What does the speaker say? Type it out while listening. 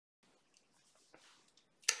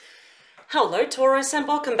Hello Taurus, and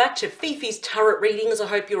welcome back to Fifi's Tarot Readings. I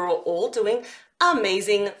hope you're all doing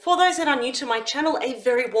amazing. For those that are new to my channel, a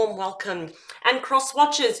very warm welcome. And cross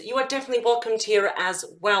watchers, you are definitely welcomed here as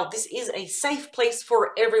well. This is a safe place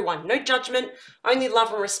for everyone. No judgment, only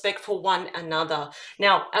love and respect for one another.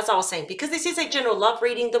 Now, as I was saying, because this is a general love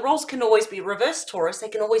reading, the roles can always be reversed, Taurus. They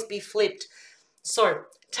can always be flipped. So,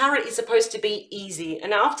 tarot is supposed to be easy.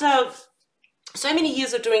 And after so many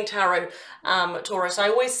years of doing tarot, Taurus, I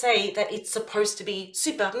always say that it's supposed to be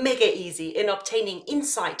super mega easy in obtaining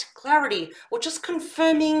insight, clarity, or just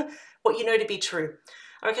confirming what you know to be true.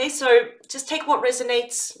 Okay, so just take what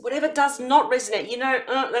resonates. Whatever does not resonate, you know,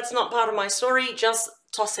 that's not part of my story, just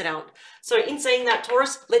toss it out. So in saying that,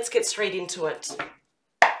 Taurus, let's get straight into it.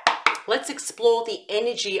 Let's explore the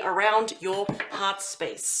energy around your heart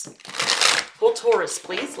space. For Taurus,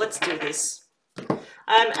 please, let's do this.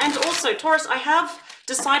 And also, Taurus, I have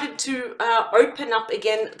decided to open up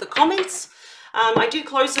again the comments. I did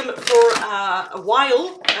close them for a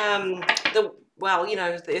while. Well, you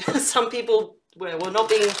know, some people were not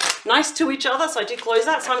being nice to each other, so I did close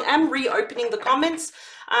that. So I am reopening the comments.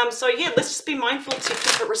 So yeah, let's just be mindful to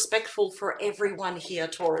keep it respectful for everyone here,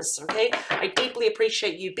 Taurus, okay? I deeply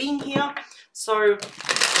appreciate you being here. So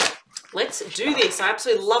let's do this. I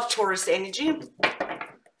absolutely love Taurus energy.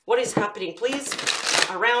 What is happening, please?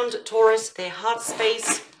 Around Taurus, their heart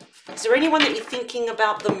space. Is there anyone that you're thinking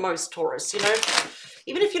about the most, Taurus? You know,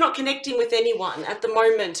 even if you're not connecting with anyone at the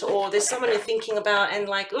moment, or there's someone you're thinking about and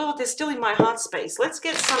like, oh, they're still in my heart space. Let's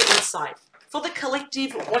get some insight for the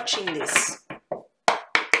collective watching this.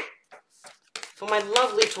 For my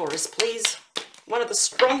lovely Taurus, please. One of the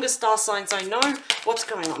strongest star signs I know. What's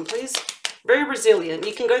going on, please? Very resilient.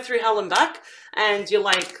 You can go through hell and back and you're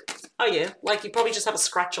like, oh yeah, like you probably just have a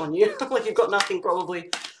scratch on you. Like you've got nothing probably.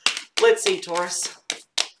 Let's see, Taurus.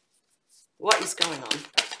 What is going on?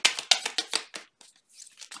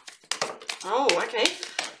 Oh, okay.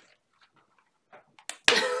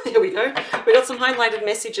 Here we go. We got some highlighted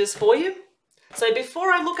messages for you. So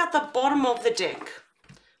before I look at the bottom of the deck,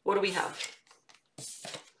 what do we have?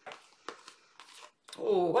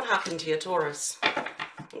 Oh, what happened here, Taurus?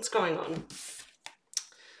 What's going on?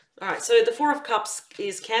 All right, so the Four of Cups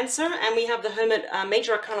is Cancer, and we have the Hermit,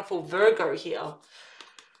 Major Arcana for Virgo here.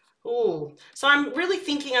 Ooh, so I'm really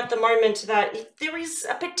thinking at the moment that if there is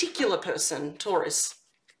a particular person, Taurus,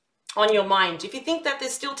 on your mind, if you think that they're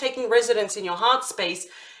still taking residence in your heart space,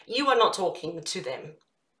 you are not talking to them.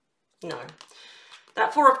 No.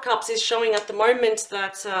 That Four of Cups is showing at the moment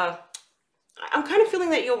that I'm kind of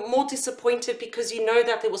feeling that you're more disappointed because you know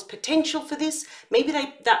that there was potential for this. Maybe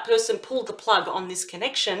that person pulled the plug on this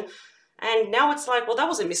connection, and now it's like, well, that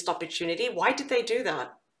was a missed opportunity. Why did they do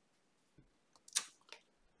that?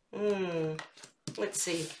 Let's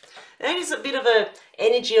see. There is a bit of a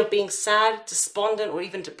energy of being sad, despondent, or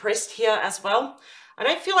even depressed here as well. I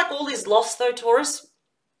don't feel like all is lost though, Taurus,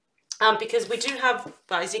 because we do have,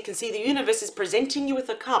 as you can see, the universe is presenting you with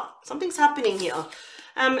a cup. Something's happening here.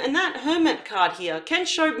 And that Hermit card here can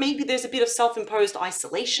show maybe there's a bit of self-imposed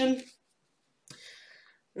isolation.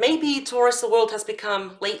 Maybe, Taurus, the world has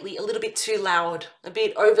become lately a little bit too loud, a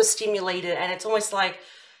bit overstimulated, and it's almost like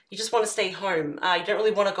you just want to stay home. You don't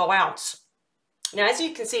really want to go out. Now, as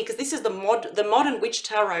you can see, because this is the Modern Witch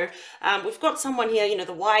Tarot, we've got someone here, you know,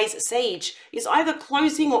 the Wise Sage, is either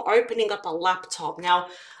closing or opening up a laptop. Now,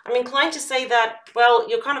 I'm inclined to say that, well,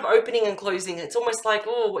 you're kind of opening and closing. It's almost like,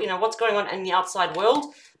 oh, you know, what's going on in the outside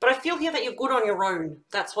world? But I feel here that you're good on your own.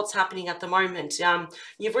 That's what's happening at the moment.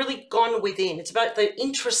 You've really gone within. It's about the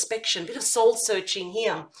introspection, a bit of soul searching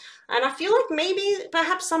here. And I feel like maybe,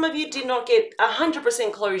 perhaps some of you did not get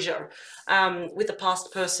 100% closure with the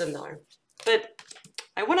past person, though. But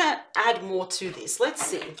I want to add more to this. Let's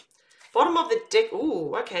see. Bottom of the deck.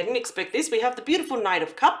 Ooh, okay, I didn't expect this. We have the beautiful Knight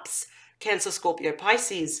of Cups, Cancer, Scorpio,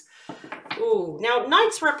 Pisces. Ooh, now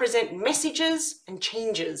knights represent messages and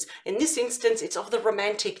changes. In this instance, it's of the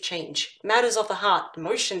romantic change, matters of the heart,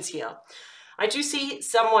 emotions here. I do see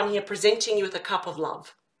someone here presenting you with a cup of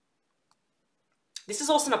love. This is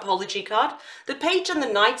also an apology card. The Page and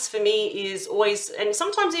the Knights for me is always, and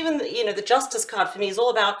sometimes even, you know, the Justice card for me is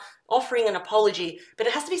all about offering an apology, but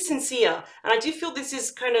it has to be sincere. And I do feel this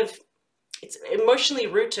is kind of, it's emotionally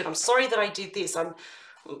rooted. I'm sorry that I did this.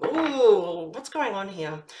 Oh, what's going on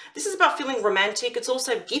here? This is about feeling romantic. It's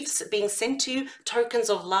also gifts being sent to you, tokens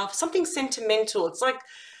of love, something sentimental. It's like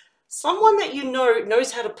someone that you know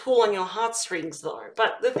knows how to pull on your heartstrings, though.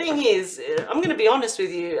 But the thing is, I'm going to be honest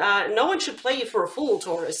with you, no one should play you for a fool,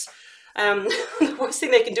 Taurus. The worst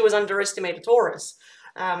thing they can do is underestimate a Taurus.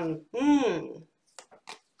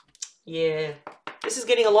 Yeah, this is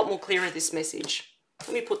getting a lot more clearer, this message.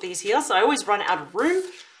 Let me put these here. So I always run out of room.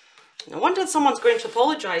 No wonder someone's going to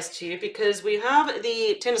apologize to you, because we have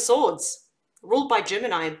the Ten of Swords, ruled by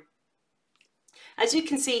Gemini. As you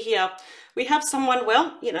can see here, we have someone,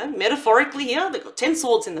 well, you know, metaphorically here, they've got 10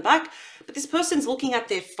 swords in the back, but this person's looking at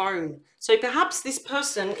their phone. So perhaps this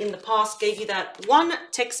person in the past gave you that one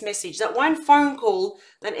text message, that one phone call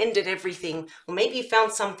that ended everything. Or maybe you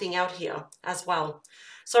found something out here as well.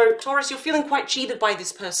 So Taurus, you're feeling quite cheated by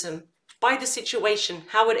this person, by the situation,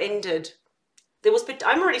 how it ended.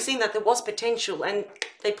 I'm already seeing that there was potential and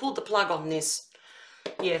they pulled the plug on this.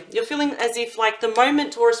 Yeah, you're feeling as if like the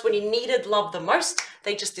moment, Taurus, when you needed love the most,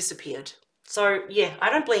 they just disappeared. So yeah, I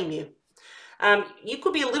don't blame you. You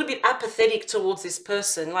could be a little bit apathetic towards this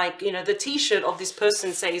person. Like, you know, the t-shirt of this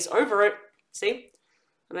person says over it. See? I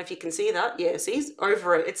don't know if you can see that. Yeah, see?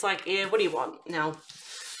 Over it. It's like, yeah, what do you want now?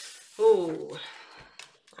 Ooh.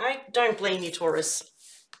 I don't blame you, Taurus,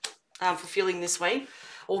 for feeling this way.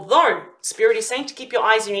 Although, Spirit is saying to keep your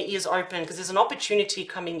eyes and your ears open, because there's an opportunity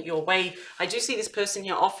coming your way. I do see this person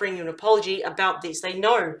here offering you an apology about this. They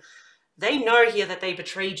know here that they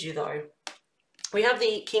betrayed you, though. We have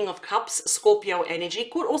the King of Cups, Scorpio energy.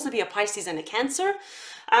 Could also be a Pisces and a Cancer.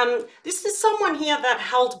 This is someone here that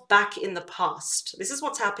held back in the past. This is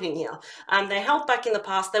what's happening here. They held back in the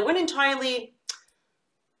past. They weren't entirely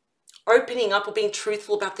opening up or being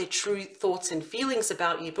truthful about their true thoughts and feelings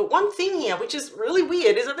about you. But one thing here, which is really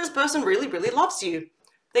weird, is that this person really, really loves you.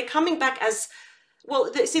 They're coming back as,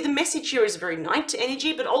 well, see, the message here is very Knight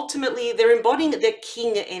energy, but ultimately they're embodying their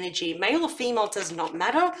King energy. Male or female does not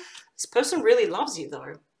matter. This person really loves you,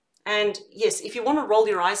 though. And yes, if you want to roll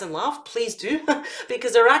your eyes and laugh, please do,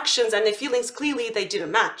 because their actions and their feelings, clearly they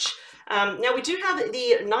didn't match. Now, we do have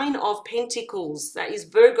the Nine of Pentacles. That is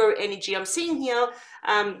Virgo energy. I'm seeing here,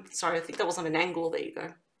 sorry, I think that was on an angle. There you go.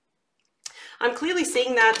 I'm clearly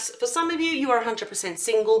seeing that for some of you, you are 100%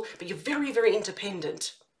 single, but you're very, very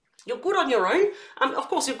independent. You're good on your own. Of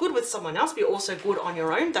course, you're good with someone else, but you're also good on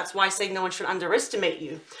your own. That's why I say no one should underestimate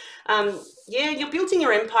you. Yeah, you're building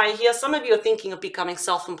your empire here. Some of you are thinking of becoming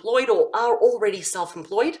self-employed or are already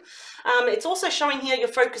self-employed. It's also showing here you're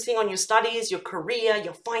focusing on your studies, your career,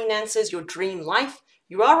 your finances, your dream life.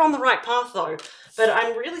 You are on the right path, though. But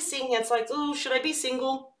I'm really seeing here, it's like, oh, should I be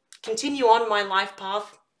single? Continue on my life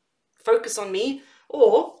path? Focus on me?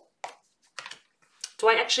 Or do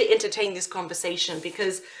I actually entertain this conversation?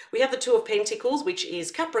 Because we have the Two of Pentacles, which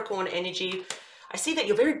is Capricorn energy. I see that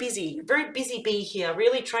you're very busy bee here,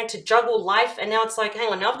 really trying to juggle life. And now it's like,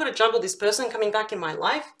 hang on, now I've got to juggle this person coming back in my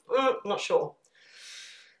life. Not sure.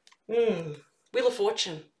 Wheel of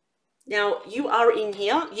Fortune. Now, you are in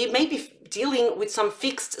here. You may be dealing with some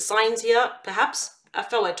fixed signs here, perhaps. A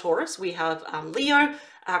fellow Taurus. We have Leo,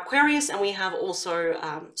 Aquarius, and we have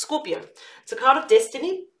also Scorpio. It's a card of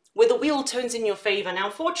destiny, where the wheel turns in your favor. Now,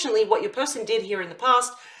 unfortunately, what your person did here in the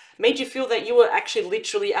past made you feel that you were actually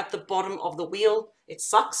literally at the bottom of the wheel. It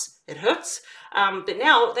sucks. It hurts. But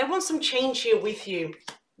now they want some change here with you.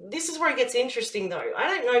 This is where it gets interesting, though. I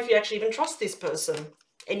don't know if you actually even trust this person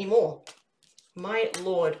anymore. My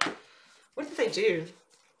Lord. What did they do?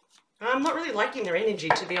 I'm not really liking their energy,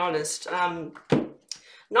 to be honest.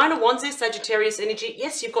 Nine of Wands is Sagittarius energy.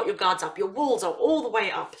 Yes, you've got your guards up. Your walls are all the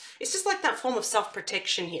way up. It's just like that form of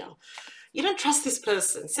self-protection here. You don't trust this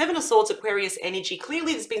person. Seven of Swords, Aquarius energy.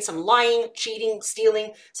 Clearly, there's been some lying, cheating,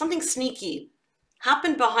 stealing, something sneaky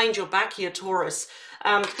happened behind your back here, Taurus.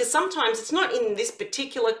 Because sometimes it's not in this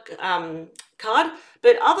particular card,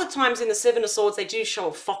 but other times in the Seven of Swords, they do show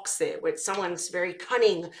a fox there, where someone's very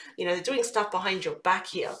cunning. You know, they're doing stuff behind your back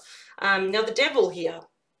here. Now, the Devil here.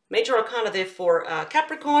 Major Arcana there for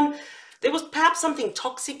Capricorn. There was perhaps something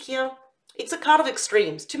toxic here. It's a card of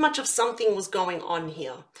extremes. Too much of something was going on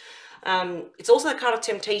here. It's also a card of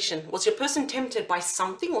temptation. Was your person tempted by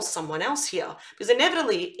something or someone else here? Because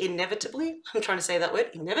inevitably, I'm trying to say that word,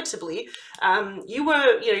 inevitably, you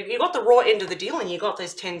got the raw end of the deal and you got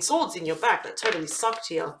those 10 swords in your back. That totally sucked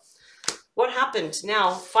here. What happened?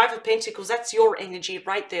 Now, Five of Pentacles, that's your energy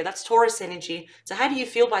right there. That's Taurus energy. So how do you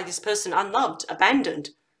feel by this person? Unloved, abandoned.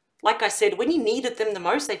 Like I said, when you needed them the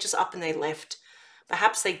most, they just up and they left.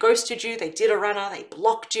 Perhaps they ghosted you, they did a runner, they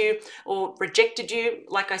blocked you, or rejected you.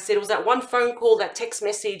 Like I said, it was that one phone call, that text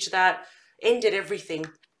message that ended everything.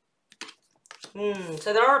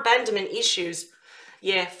 So there are abandonment issues.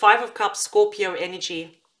 Yeah, Five of Cups, Scorpio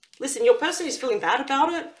energy. Listen, your person is feeling bad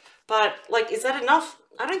about it, but like, is that enough?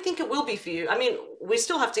 I don't think it will be for you. I mean, we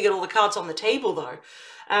still have to get all the cards on the table though.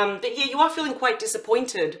 But yeah, you are feeling quite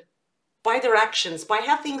disappointed by their actions, by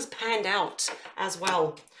how things panned out as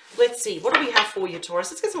well. Let's see, what do we have for you,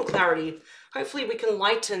 Taurus? Let's get some clarity. Hopefully we can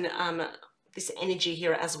lighten this energy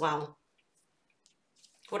here as well.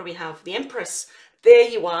 What do we have? The Empress. There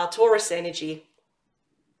you are, Taurus energy.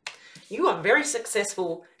 You are very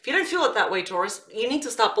successful. If you don't feel it that way, Taurus, you need to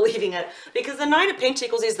start believing it, because the Knight of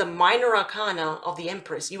Pentacles is the minor arcana of the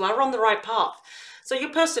Empress. You are on the right path. So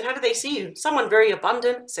your person, how do they see you? Someone very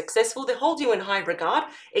abundant, successful. They hold you in high regard.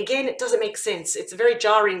 Again, it doesn't make sense. It's very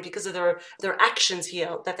jarring because of their actions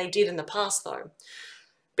here that they did in the past, though.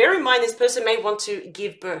 Bear in mind, this person may want to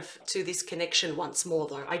give birth to this connection once more,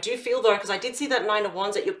 though. I do feel, though, because I did see that Nine of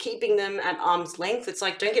Wands, that you're keeping them at arm's length. It's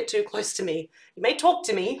like, don't get too close to me. You may talk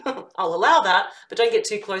to me. I'll allow that, but don't get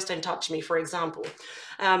too close, don't touch me, for example.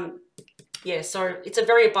 Yeah, so it's a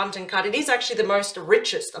very abundant card. It is actually the most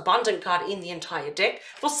richest, abundant card in the entire deck.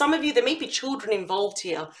 For some of you, there may be children involved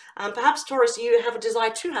here. Perhaps, Taurus, you have a desire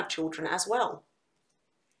to have children as well.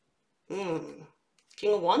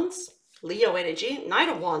 King of Wands. Leo energy, Knight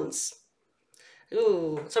of Wands.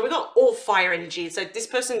 Ooh, so we've got all fire energy. So this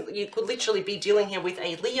person, you could literally be dealing here with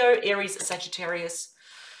a Leo, Aries, Sagittarius.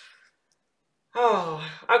 Oh,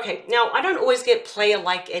 okay. Now, I don't always get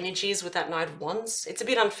player-like energies with that Knight of Wands. It's a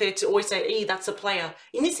bit unfair to always say, that's a player.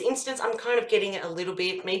 In this instance, I'm kind of getting it a little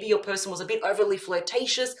bit. Maybe your person was a bit overly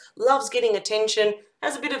flirtatious, loves getting attention,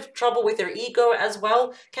 has a bit of trouble with their ego as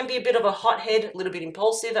well, can be a bit of a hothead, a little bit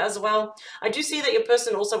impulsive as well. I do see that your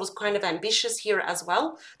person also was kind of ambitious here as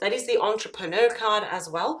well. That is the entrepreneur card as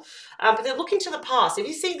well. But they're looking to the past. If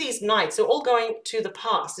you see these knights, they're all going to the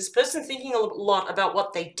past. This person thinking a lot about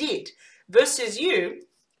what they did. Versus you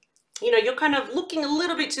know, you're kind of looking a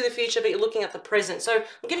little bit to the future, but you're looking at the present. So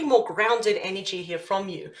I'm getting more grounded energy here from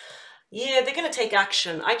you. Yeah, they're going to take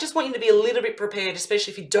action. I just want you to be a little bit prepared,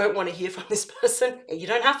 especially if you don't want to hear from this person. You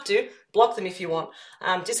don't have to. Block them if you want.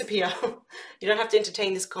 Disappear. You don't have to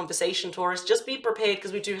entertain this conversation, Taurus. Just be prepared,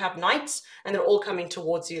 because we do have knights, and they're all coming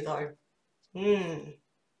towards you, though.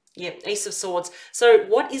 Yeah, Ace of Swords. So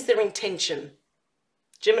what is their intention?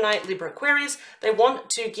 Gemini, Libra, Aquarius, they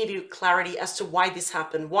want to give you clarity as to why this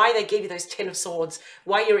happened, why they gave you those 10 of Swords,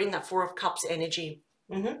 why you're in that 4 of Cups energy.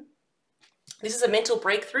 This is a mental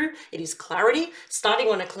breakthrough. It is clarity, starting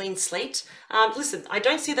on a clean slate. Listen, I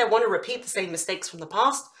don't see they want to repeat the same mistakes from the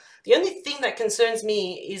past. The only thing that concerns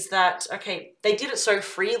me is that, okay, they did it so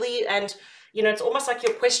freely, and, you know, it's almost like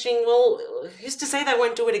you're questioning, well, who's to say they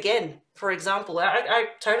won't do it again, for example. I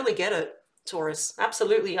totally get it. Taurus,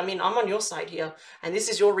 absolutely. I mean, I'm on your side here, and this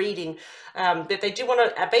is your reading. But they do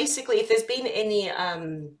want to, basically, if there's been any,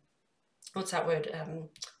 what's that word?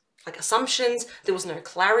 Like assumptions, there was no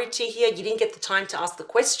clarity here, you didn't get the time to ask the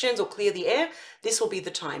questions or clear the air, this will be the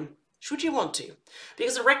time, should you want to.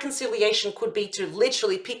 Because a reconciliation could be to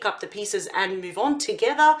literally pick up the pieces and move on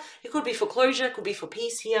together. It could be for closure, it could be for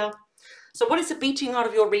peace here. So what is the beating out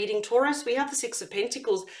of your reading, Taurus? We have the 6 of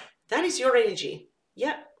Pentacles. That is your energy.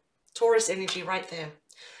 Yep. Taurus energy right there.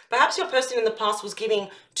 Perhaps your person in the past was giving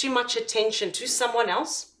too much attention to someone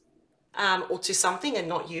else or to something and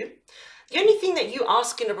not you. The only thing that you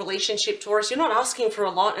ask in a relationship, Taurus, you're not asking for a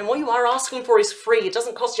lot, and what you are asking for is free. It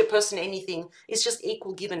doesn't cost your person anything. It's just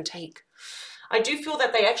equal give and take. I do feel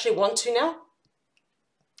that they actually want to now,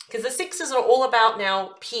 because the 6s are all about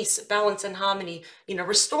now peace, balance, and harmony. You know,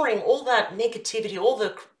 restoring all that negativity,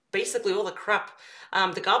 basically all the crap,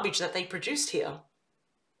 the garbage that they produced here.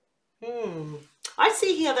 I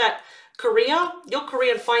see here that career, your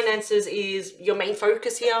career and finances is your main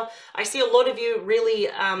focus here. I see a lot of you really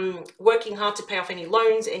working hard to pay off any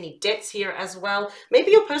loans, any debts here as well. Maybe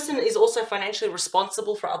your person is also financially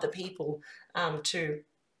responsible for other people too.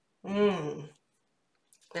 The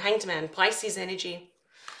Hanged Man, Pisces energy.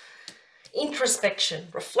 Introspection,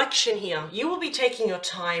 reflection here. You will be taking your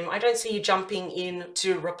time. I don't see you jumping in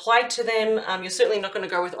to reply to them. You're certainly not going to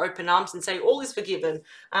go with open arms and say all is forgiven.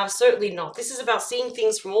 Certainly not. This is about seeing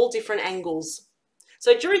things from all different angles.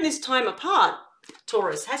 So during this time apart,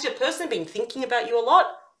 Taurus, has your person been thinking about you a lot?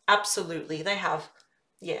 Absolutely, they have.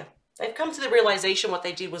 Yeah, they've come to the realization what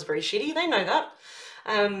they did was very shitty. They know that.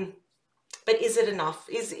 But is it enough?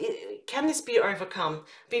 Can this be overcome?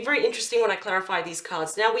 Be very interesting when I clarify these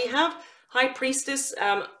cards. Now we have High Priestess,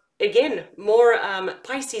 again, more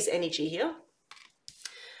Pisces energy here.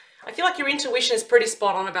 I feel like your intuition is pretty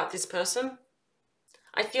spot on about this person.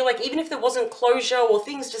 I feel like even if there wasn't closure or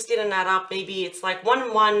things just didn't add up, maybe it's like 1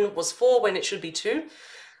 and 1 was 4 when it should be 2.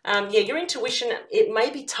 Yeah, your intuition, it may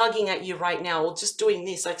be tugging at you right now, or just doing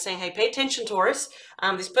this, like saying, hey, pay attention, Taurus.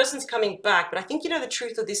 This person's coming back, but I think you know the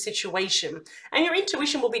truth of this situation. And your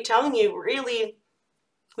intuition will be telling you really,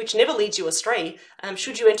 which never leads you astray,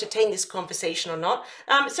 should you entertain this conversation or not.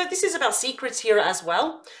 So this is about secrets here as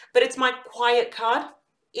well, but it's my quiet card.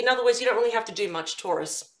 In other words, you don't really have to do much,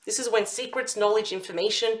 Taurus. This is when secrets, knowledge,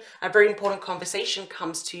 information, a very important conversation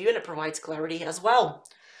comes to you, and it provides clarity as well.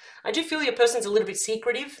 I do feel your person's a little bit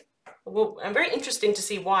secretive. Well, I'm very interested to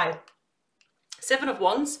see why. Seven of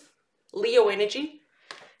Wands, Leo energy.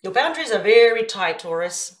 Your boundaries are very tight,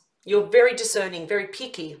 Taurus. You're very discerning, very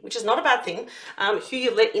picky, which is not a bad thing. Who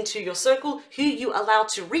you let into your circle, who you allow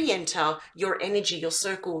to re-enter your energy, your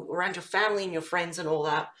circle, around your family and your friends and all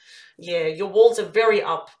that. Yeah, your walls are very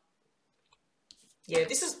up. Yeah,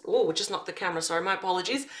 this is, oh, just knocked the camera, sorry, my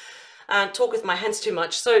apologies. Talk with my hands too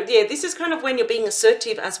much. So yeah, this is kind of when you're being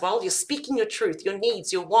assertive as well. You're speaking your truth, your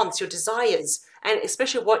needs, your wants, your desires, and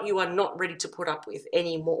especially what you are not ready to put up with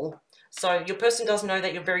anymore. So your person does know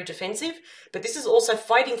that you're very defensive, but this is also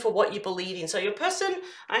fighting for what you believe in. So your person,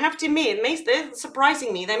 I have to admit, they're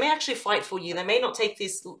surprising me. They may actually fight for you. They may not take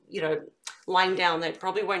this, you know, lying down. They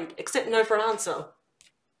probably won't accept no for an answer.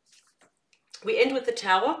 We end with the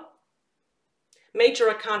Tower. Major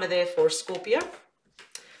Arcana there for Scorpio.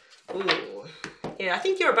 Ooh. Yeah, I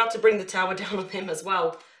think you're about to bring the Tower down on them as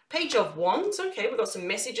well. Page of Wands. Okay, we've got some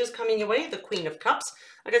messages coming your way. The Queen of Cups.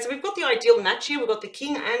 Okay, so we've got the ideal match here. We've got the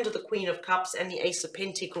King and the Queen of Cups and the Ace of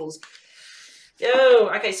Pentacles.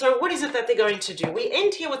 Oh, okay, so what is it that they're going to do? We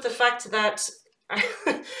end here with the fact that,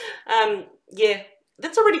 yeah,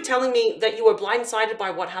 that's already telling me that you were blindsided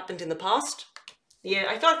by what happened in the past. Yeah,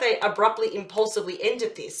 I feel like they abruptly, impulsively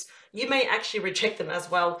ended this. You may actually reject them as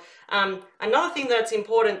well. Another thing that's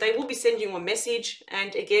important, they will be sending you a message.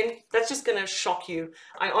 And again, that's just going to shock you.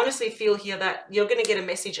 I honestly feel here that you're going to get a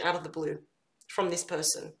message out of the blue from this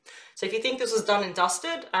person. So if you think this was done and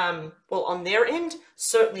dusted, well, on their end,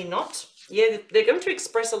 certainly not. Yeah, they're going to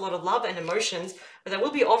express a lot of love and emotions, but they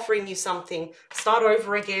will be offering you something. Start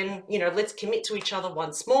over again. You know, let's commit to each other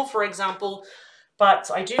once more, for example. But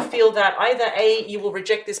I do feel that either A, you will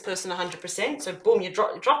reject this person 100%, so boom, you're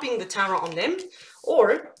dropping the Tower on them,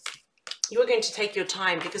 or you're going to take your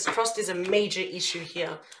time because trust is a major issue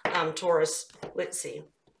here, Taurus. Let's see.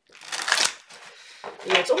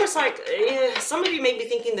 Yeah, it's almost like some of you may be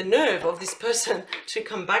thinking the nerve of this person to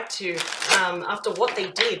come back to after what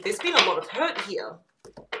they did. There's been a lot of hurt here.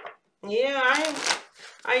 Yeah,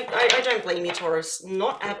 I don't blame you, Taurus.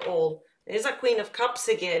 Not at all. There's that Queen of Cups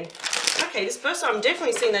again. Okay, this person, I'm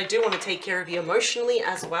definitely seeing they do want to take care of you emotionally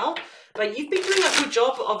as well. But you've been doing a good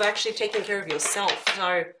job of actually taking care of yourself.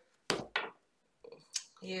 So,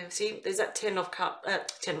 yeah, see, there's that Ten of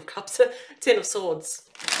Swords.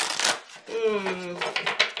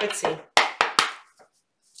 Let's see.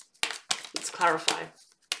 Let's clarify.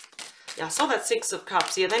 Yeah, I saw that Six of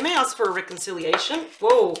Cups. Yeah, they may ask for a reconciliation.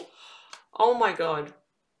 Whoa. Oh my God.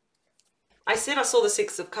 I said I saw the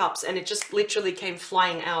Six of Cups and it just literally came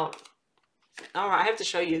flying out. All right, I have to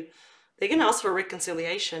show you. They're going to ask for a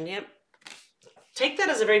reconciliation. Yep. Take that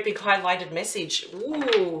as a very big highlighted message.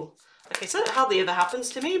 Ooh. Okay, so that hardly ever happens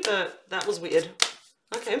to me, but that was weird.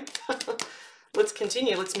 Okay. Let's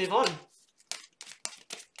continue. Let's move on.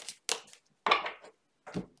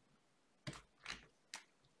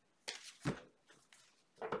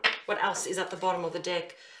 What else is at the bottom of the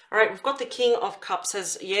deck? All right, we've got the King of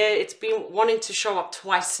Cups. Yeah, it's been wanting to show up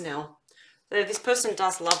twice now. This person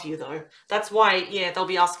does love you, though. That's why, yeah, they'll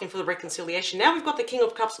be asking for the reconciliation. Now we've got the King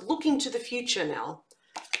of Cups looking to the future now.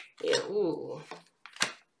 Yeah, ooh.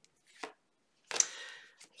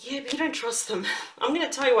 Yeah, but you don't trust them. I'm going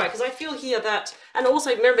to tell you why, because I feel here that, and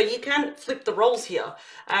also remember, you can flip the roles here.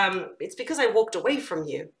 It's because I walked away from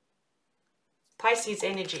you. Pisces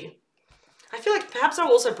energy. I feel like perhaps I'm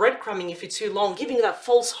also breadcrumbing you for too long, giving you that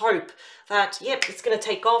false hope that, yep, it's going to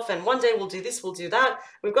take off and one day we'll do this, we'll do that.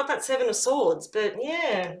 We've got that Seven of Swords, but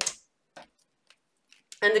yeah.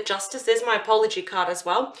 And the Justice, there's my apology card as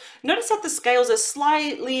well. Notice that the scales are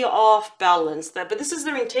slightly off balance, but this is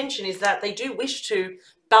their intention, is that they do wish to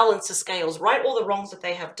balance the scales, right all the wrongs that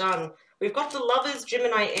they have done. We've got the Lovers,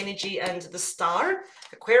 Gemini energy, and the Star,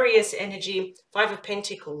 Aquarius energy, Five of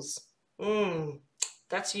Pentacles.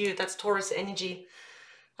 That's you. That's Taurus energy.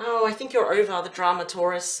 Oh, I think you're over the drama,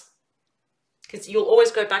 Taurus. Because you'll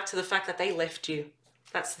always go back to the fact that they left you.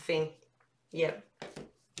 That's the thing. Yep.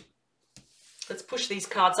 Let's push these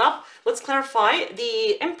cards up. Let's clarify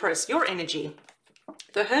the Empress, your energy.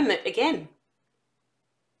 The Hermit again.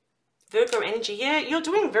 Virgo energy. Yeah, you're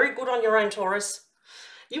doing very good on your own, Taurus.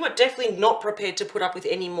 You are definitely not prepared to put up with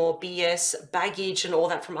any more BS, baggage and all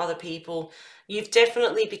that from other people. You've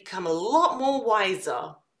definitely become a lot more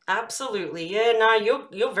wiser. Absolutely. Yeah, no,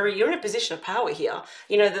 you're in a position of power here.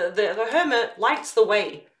 You know, the Hermit lights the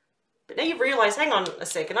way. But now you've realized, hang on a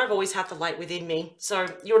second, I've always had the light within me. So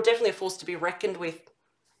you're definitely a force to be reckoned with.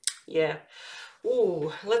 Yeah.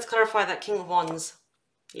 Ooh, let's clarify that King of Wands.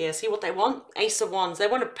 Yeah, see what they want? Ace of Wands. They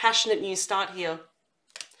want a passionate new start here.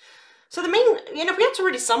 So the main, if we had to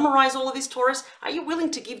really summarize all of this, Taurus, are you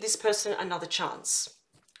willing to give this person another chance?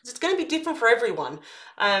 It's going to be different for everyone.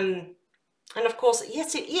 And of course,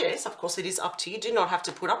 yes, it is. Of course, it is up to you. You do not have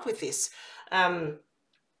to put up with this. I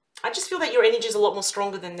just feel that your energy is a lot more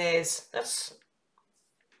stronger than theirs. That's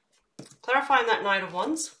clarifying that Knight of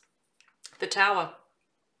Wands. The Tower.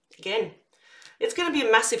 Again, it's going to be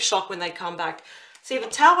a massive shock when they come back. See, the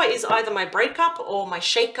Tower is either my breakup or my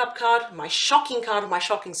shake-up card, my shocking card, or my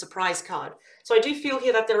shocking surprise card. So I do feel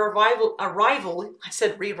here that their arrival, I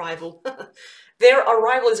said re-rival, their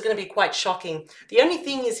arrival is going to be quite shocking. The only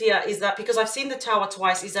thing is here is that, because I've seen the Tower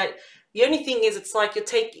twice, is that the only thing is it's like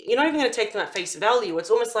you're not even going to take them at face value.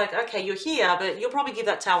 It's almost like, okay, you're here, but you'll probably give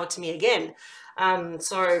that Tower to me again.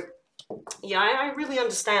 So yeah, I really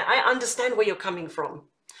understand. I understand where you're coming from.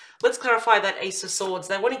 Let's clarify that Ace of Swords.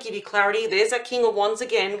 They want to give you clarity. There's that King of Wands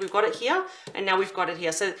again. We've got it here, and now we've got it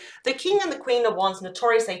here. So the King and the Queen of Wands,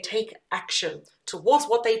 notorious, they take action towards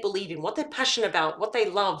what they believe in, what they're passionate about, what they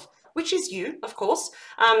love, which is you, of course.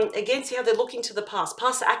 Again, see how they're looking to the past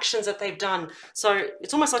actions that they've done. So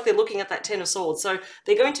it's almost like they're looking at that Ten of Swords. So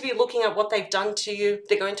they're going to be looking at what they've done to you.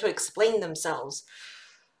 They're going to explain themselves.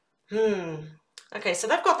 Okay, so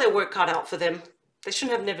they've got their work cut out for them. They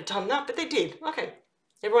shouldn't have never done that, but they did. Okay.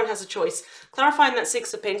 Everyone has a choice. Clarifying that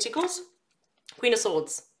Six of Pentacles, Queen of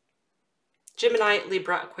Swords, Gemini,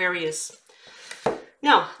 Libra, Aquarius.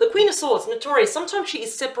 Now, the Queen of Swords, notorious. Sometimes she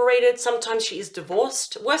is separated, sometimes she is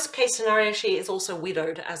divorced. Worst case scenario, she is also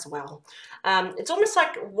widowed as well. It's almost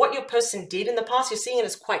like what your person did in the past. You're seeing it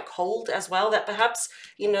as quite cold as well, that perhaps,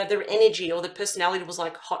 their energy or their personality was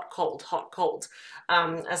like hot, cold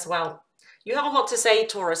as well. You have a lot to say,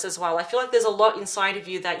 Taurus, as well. I feel like there's a lot inside of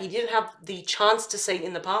you that you didn't have the chance to say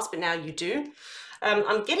in the past, but now you do.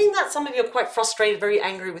 I'm getting that some of you are quite frustrated, very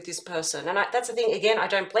angry with this person. And that's the thing, again, I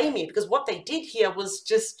don't blame you, because what they did here was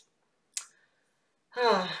just...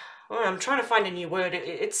 well, I'm trying to find a new word.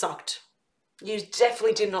 It sucked. You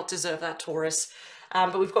definitely did not deserve that, Taurus.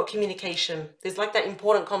 But we've got communication. There's like that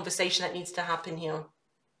important conversation that needs to happen here.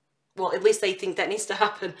 Well, at least they think that needs to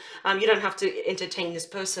happen. You don't have to entertain this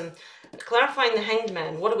person. Clarifying the Hanged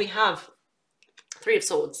Man. What do we have? Three of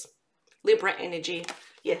Swords. Libra energy.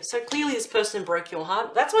 Yeah, so clearly this person broke your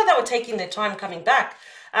heart. That's why they were taking their time coming back.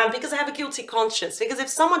 Because they have a guilty conscience. Because if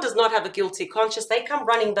someone does not have a guilty conscience, they come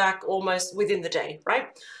running back almost within the day, right?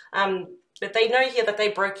 But they know here that they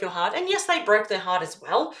broke your heart. And yes, they broke their heart as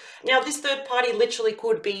well. Now, this third party literally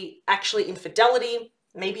could be actually infidelity.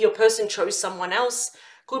 Maybe your person chose someone else.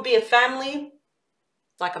 Could be a family,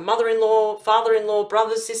 like a mother-in-law, father-in-law,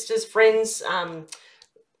 brothers, sisters, friends.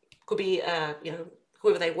 Could be,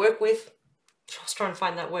 whoever they work with. I was trying to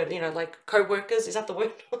find that word, like co-workers. Is that the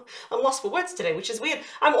word? I'm lost for words today, which is weird.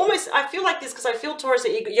 I feel like this because I feel, Taurus,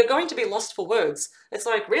 that you're going to be lost for words. It's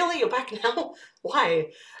like, really? You're back now?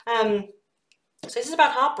 Why? So this is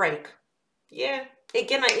about heartbreak. Yeah.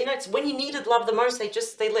 Again, it's when you needed love the most,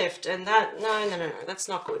 they left. And that, no, that's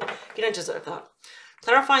not good. You don't deserve that.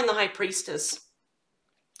 Clarifying the High Priestess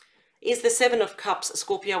is the Seven of Cups,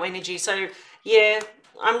 Scorpio energy. So, yeah,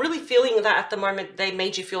 I'm really feeling that at the moment they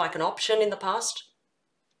made you feel like an option in the past.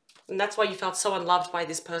 And that's why you felt so unloved by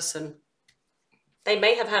this person. They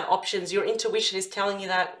may have had options. Your intuition is telling you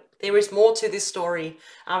that there is more to this story.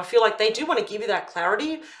 I feel like they do want to give you that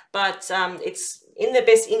clarity, but it's in their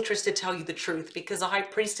best interest to tell you the truth, because the High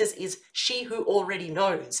Priestess is she who already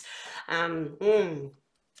knows.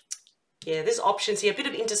 Yeah, there's options here, a bit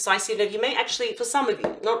of indecisiveness. You may actually, for some of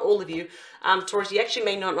you, not all of you, Taurus, you actually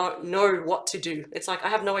may not know what to do. It's like, I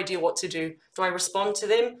have no idea what to do. Do I respond to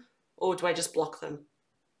them or do I just block them?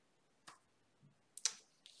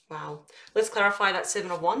 Wow. Let's clarify that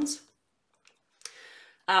Seven of Wands.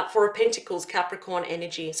 Four of Pentacles, Capricorn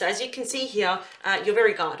energy. So as you can see here, you're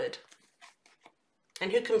very guarded.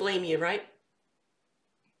 And who can blame you, right?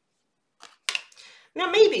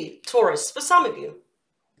 Now maybe, Taurus, for some of you,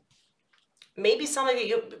 maybe some of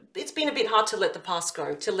you, it's been a bit hard to let the past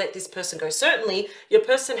go, to let this person go. Certainly, your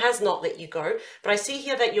person has not let you go, but I see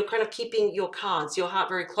here that you're kind of keeping your cards, your heart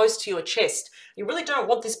very close to your chest. You really don't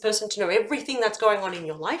want this person to know everything that's going on in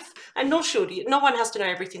your life, and nor should you. No one has to know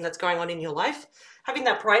everything that's going on in your life. Having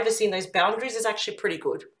that privacy and those boundaries is actually pretty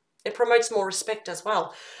good. It promotes more respect as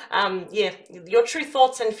well. Yeah, your true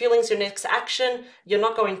thoughts and feelings, your next action, you're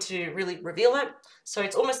not going to really reveal it. So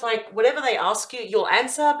it's almost like whatever they ask you, you'll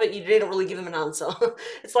answer, but you didn't really give them an answer.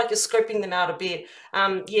 It's like you're scoping them out a bit.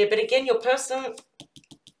 Yeah, but again, your person,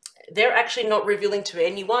 they're actually not revealing to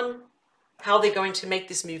anyone how they're going to make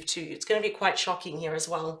this move to you. It's going to be quite shocking here as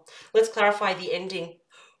well. Let's clarify the ending.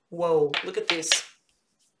 Whoa, look at this.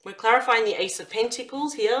 We're clarifying the Ace of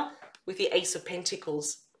Pentacles here with the Ace of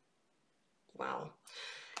Pentacles. Wow.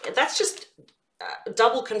 That's just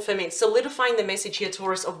double confirming, solidifying the message here,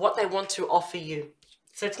 Taurus, of what they want to offer you.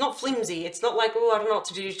 So it's not flimsy. It's not like, oh, I don't know what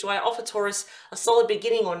to do. Do I offer Taurus a solid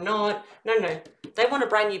beginning or not? No, no. They want a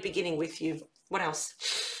brand new beginning with you. What else?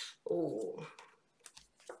 Oh,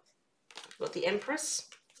 got the Empress.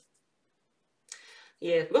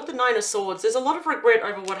 Yeah, we've got the Nine of Swords. There's a lot of regret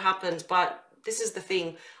over what happened, but this is the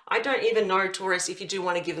thing. I don't even know, Taurus, if you do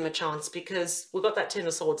want to give them a chance, because we've got that Ten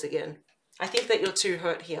of Swords again. I think that you're too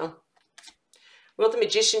hurt here. We've got the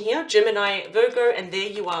Magician here, Gemini, Virgo, and there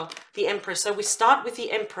you are, the Empress. So we start with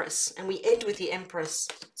the Empress and we end with the Empress.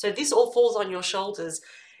 So this all falls on your shoulders.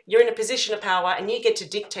 You're in a position of power and you get to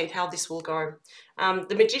dictate how this will go.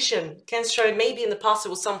 The Magician can show maybe in the past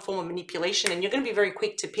there was some form of manipulation, and you're going to be very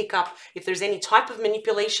quick to pick up if there's any type of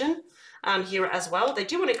manipulation here as well. They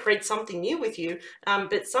do want to create something new with you,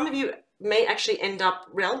 but some of you may actually end up,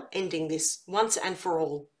 well, ending this once and for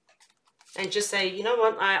all. And just say, you know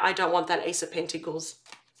what, I don't want that Ace of Pentacles.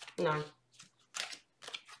 No.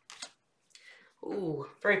 Ooh,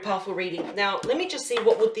 very powerful reading. Now, let me just see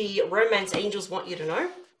what would the romance angels want you to know.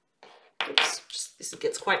 Oops, this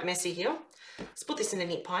gets quite messy here. Let's put this in a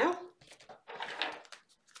neat pile.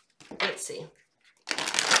 Let's see.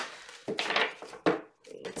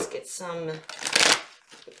 Let's get some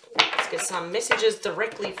messages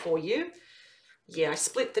directly for you. Yeah, I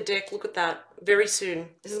split the deck. Look at that. Very soon.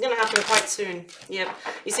 This is going to happen quite soon. Yep.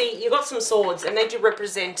 You see, you got some swords, and they do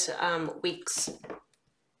represent weeks.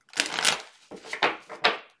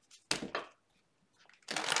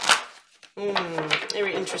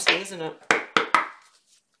 Very interesting, isn't it?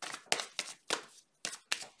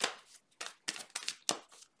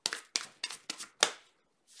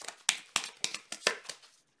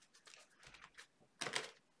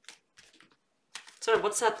 So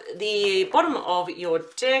what's at the bottom of your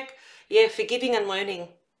deck? Yeah, forgiving and learning.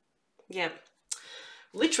 Yeah.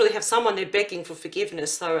 Literally have someone there begging for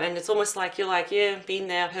forgiveness though, and it's almost like you're like, yeah, been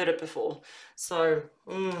there, heard it before. So,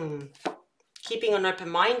 keeping an open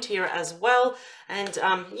mind here as well. And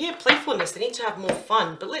yeah, playfulness. They need to have more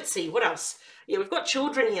fun. But let's see, what else? Yeah, we've got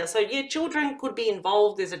children here. So yeah, children could be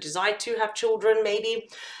involved. There's a desire to have children maybe.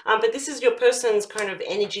 But this is your person's kind of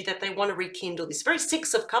energy that they want to rekindle. This very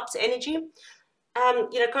Six of Cups energy.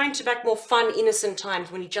 You know, going to back more fun, innocent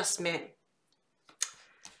times when you just met.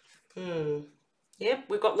 Yeah,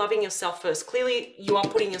 we've got loving yourself first. Clearly, you are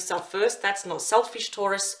putting yourself first. That's not selfish,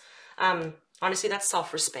 Taurus. Honestly, that's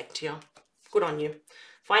self-respect here. Good on you.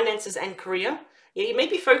 Finances and career. Yeah, you may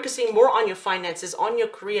be focusing more on your finances, on your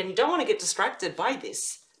career, and you don't want to get distracted by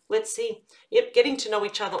this. Let's see. Yep, getting to know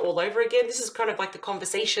each other all over again. This is kind of like the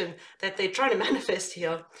conversation that they're trying to manifest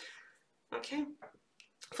here. Okay.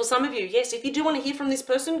 For some of you, yes, if you do want to hear from this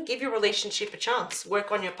person, give your relationship a chance.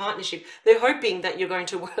 Work on your partnership. They're hoping that you're going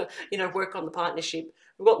to, work on the partnership.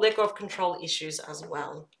 We've got let go of control issues as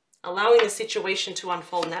well. Allowing the situation to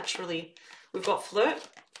unfold naturally. We've got flirt,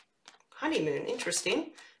 honeymoon,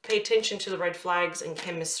 interesting. Pay attention to the red flags and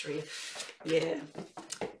chemistry. Yeah.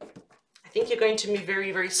 I think you're going to move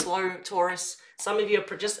very, very slow, Taurus. Some of you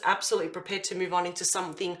are just absolutely prepared to move on into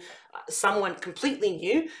something, someone completely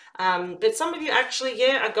new. But some of you actually,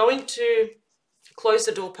 yeah, are going to close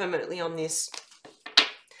the door permanently on this.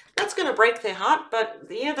 That's going to break their heart, but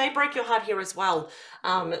yeah, they break your heart here as well,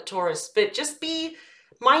 Taurus. But just be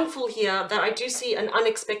mindful here that I do see an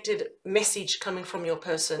unexpected message coming from your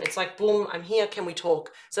person. It's like, boom, I'm here, can we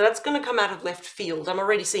talk? So that's going to come out of left field. I'm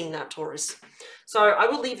already seeing that, Taurus. So I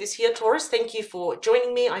will leave this here, Taurus. Thank you for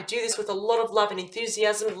joining me. I do this with a lot of love and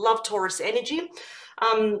enthusiasm. Love Taurus energy.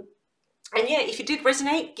 And yeah, if you did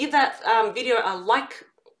resonate, give that video a like,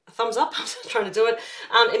 a thumbs up. I was trying to do it.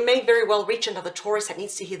 It may very well reach another Taurus that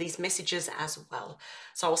needs to hear these messages as well.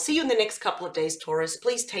 So I'll see you in the next couple of days, Taurus.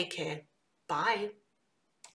 Please take care. Bye.